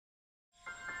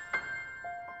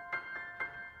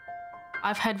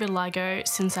I've had vitiligo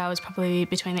since I was probably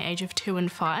between the age of 2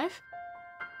 and 5.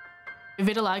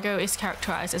 Vitiligo is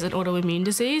characterised as an autoimmune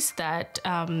disease that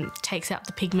takes out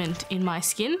the pigment in my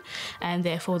skin, and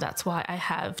therefore that's why I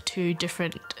have 2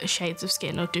 different shades of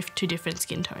skin, or 2 different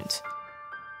skin tones.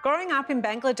 Growing up in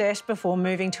Bangladesh before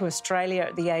moving to Australia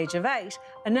at the age of 8,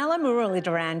 Onella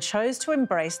Muralidharan chose to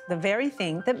embrace the very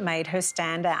thing that made her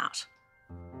stand out.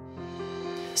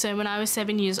 So when I was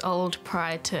 7 years old,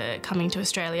 prior to coming to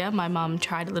Australia, my mum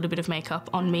tried a little bit of makeup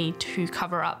on me to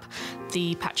cover up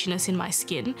the patchiness in my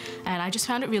skin, and I just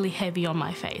found it really heavy on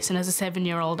my face. And as a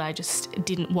 7-year-old, I just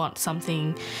didn't want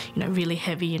something, really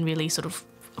heavy and really sort of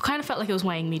kind of felt like it was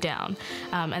weighing me down.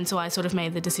 And so I sort of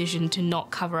made the decision to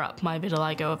not cover up my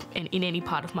vitiligo in any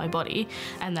part of my body,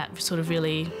 and that sort of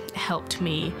really helped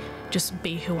me just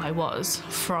be who I was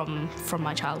from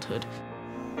my childhood.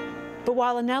 But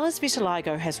while Onella's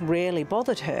vitiligo has rarely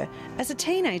bothered her, as a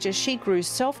teenager she grew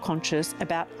self-conscious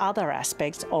about other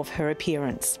aspects of her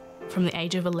appearance. From the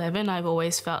age of 11, I've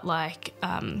always felt like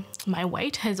my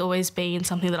weight has always been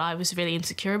something that I was really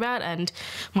insecure about, and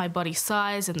my body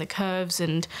size and the curves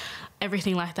and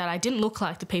everything like that. I didn't look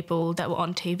like the people that were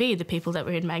on TV, the people that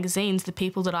were in magazines, the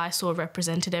people that I saw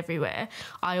represented everywhere.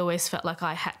 I always felt like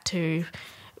I had to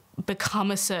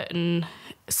become a certain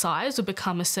size or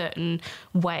become a certain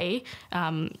way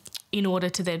in order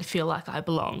to then feel like I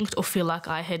belonged, or feel like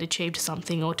I had achieved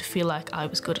something, or to feel like I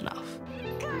was good enough.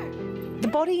 The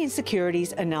body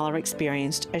insecurities Onella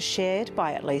experienced are shared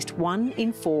by at least 1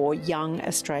 in 4 young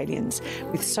Australians,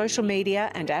 with social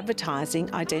media and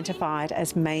advertising identified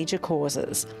as major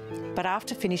causes. But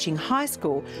after finishing high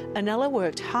school, Onella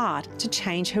worked hard to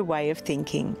change her way of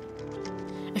thinking.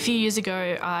 A few years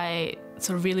ago, I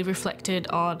sort of really reflected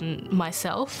on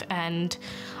myself, and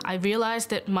I realised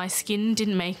that my skin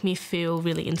didn't make me feel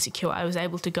really insecure. I was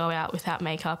able to go out without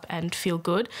makeup and feel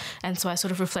good, and so I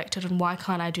sort of reflected on why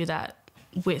can't I do that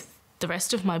with the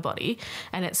rest of my body,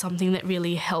 and it's something that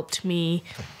really helped me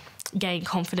gain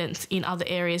confidence in other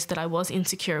areas that I was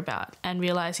insecure about, and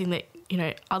realising that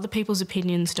other people's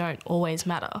opinions don't always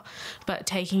matter, but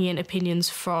taking in opinions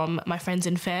from my friends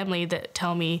and family that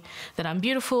tell me that I'm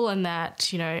beautiful and that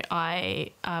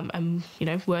I am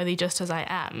worthy just as I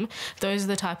am. Those are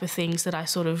the type of things that I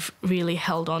sort of really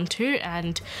held on to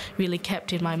and really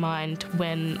kept in my mind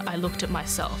when I looked at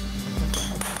myself.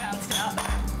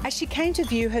 As she came to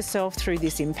view herself through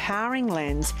this empowering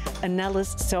lens,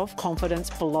 Onella's self-confidence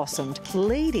blossomed,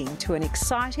 leading to an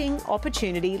exciting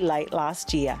opportunity late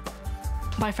last year.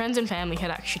 My friends and family had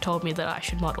actually told me that I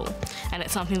should model, and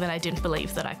it's something that I didn't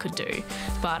believe that I could do.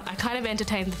 But I kind of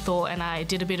entertained the thought, and I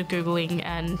did a bit of Googling,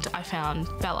 and I found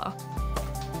Bella.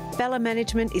 Bella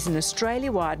Management is an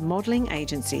Australia-wide modelling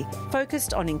agency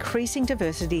focused on increasing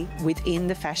diversity within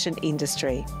the fashion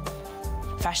industry.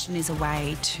 Fashion is a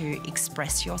way to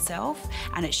express yourself,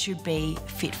 and it should be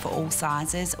fit for all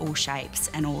sizes, all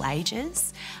shapes and all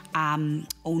ages,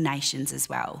 all nations as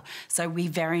well. So we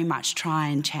very much try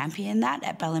and champion that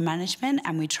at Bella Management,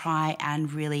 and we try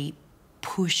and really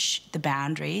push the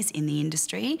boundaries in the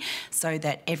industry so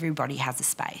that everybody has a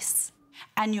space.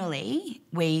 Annually,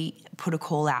 we put a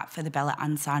call out for the Bella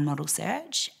Unsigned Model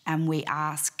Search, and we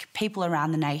ask people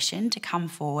around the nation to come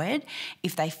forward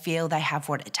if they feel they have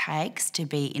what it takes to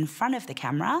be in front of the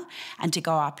camera and to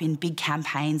go up in big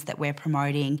campaigns that we're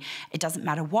promoting. It doesn't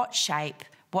matter what shape,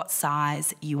 what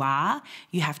size you are,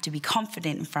 you have to be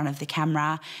confident in front of the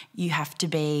camera, you have to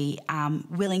be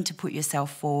willing to put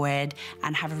yourself forward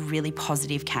and have a really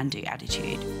positive can-do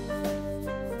attitude.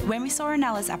 When we saw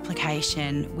Onella's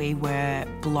application, we were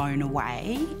blown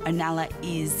away. Onella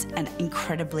is an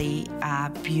incredibly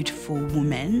beautiful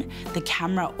woman. The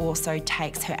camera also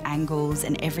takes her angles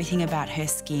and everything about her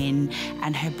skin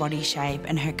and her body shape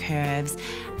and her curves,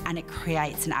 and it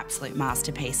creates an absolute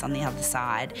masterpiece on the other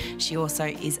side. She also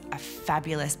is a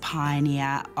fabulous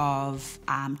pioneer of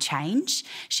change.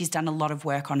 She's done a lot of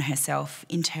work on herself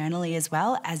internally as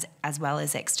well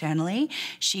as externally.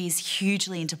 She's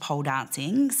hugely into pole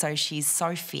dancing, so she's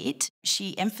so fit.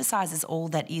 She emphasises all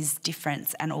that is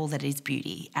difference and all that is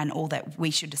beauty and all that we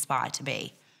should aspire to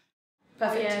be.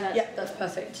 Perfect. Yeah, that's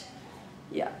perfect.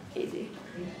 Yeah, easy.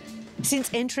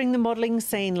 Since entering the modelling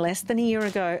scene less than a year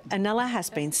ago, Onella has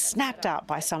been snapped up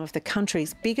by some of the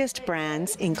country's biggest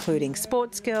brands, including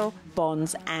Sportsgirl,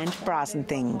 Bonds and Bras and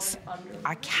Things.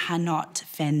 I cannot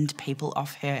fend people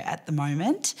off her at the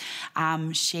moment.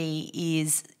 She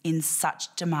is in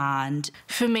such demand.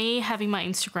 For me, having my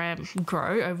Instagram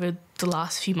grow over the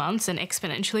last few months and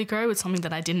exponentially grow with something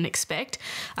that I didn't expect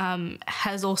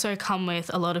has also come with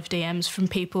a lot of DMs from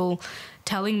people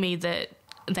telling me that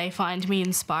they find me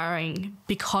inspiring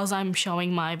because I'm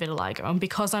showing my vitiligo and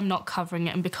because I'm not covering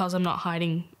it and because I'm not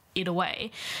hiding it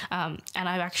away. And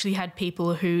I've actually had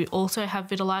people who also have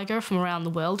vitiligo from around the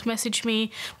world message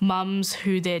me, mums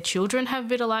who their children have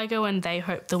vitiligo and they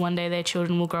hope that one day their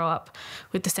children will grow up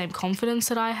with the same confidence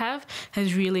that I have,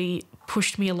 has really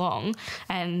pushed me along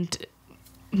and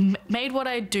made what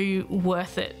I do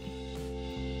worth it.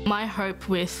 My hope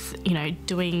with,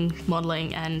 doing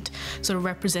modelling and sort of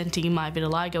representing my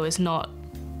vitiligo is not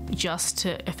just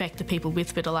to affect the people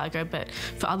with vitiligo, but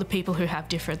for other people who have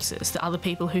differences, the other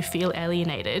people who feel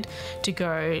alienated, to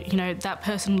go, that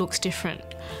person looks different,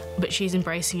 but she's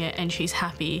embracing it and she's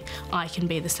happy, I can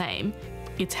be the same.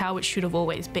 It's how it should have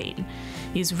always been,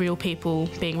 is real people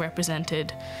being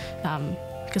represented,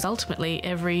 because ultimately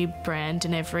every brand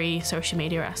and every social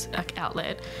media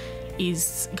outlet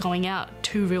is going out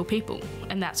to real people,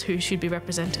 and that's who should be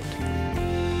represented.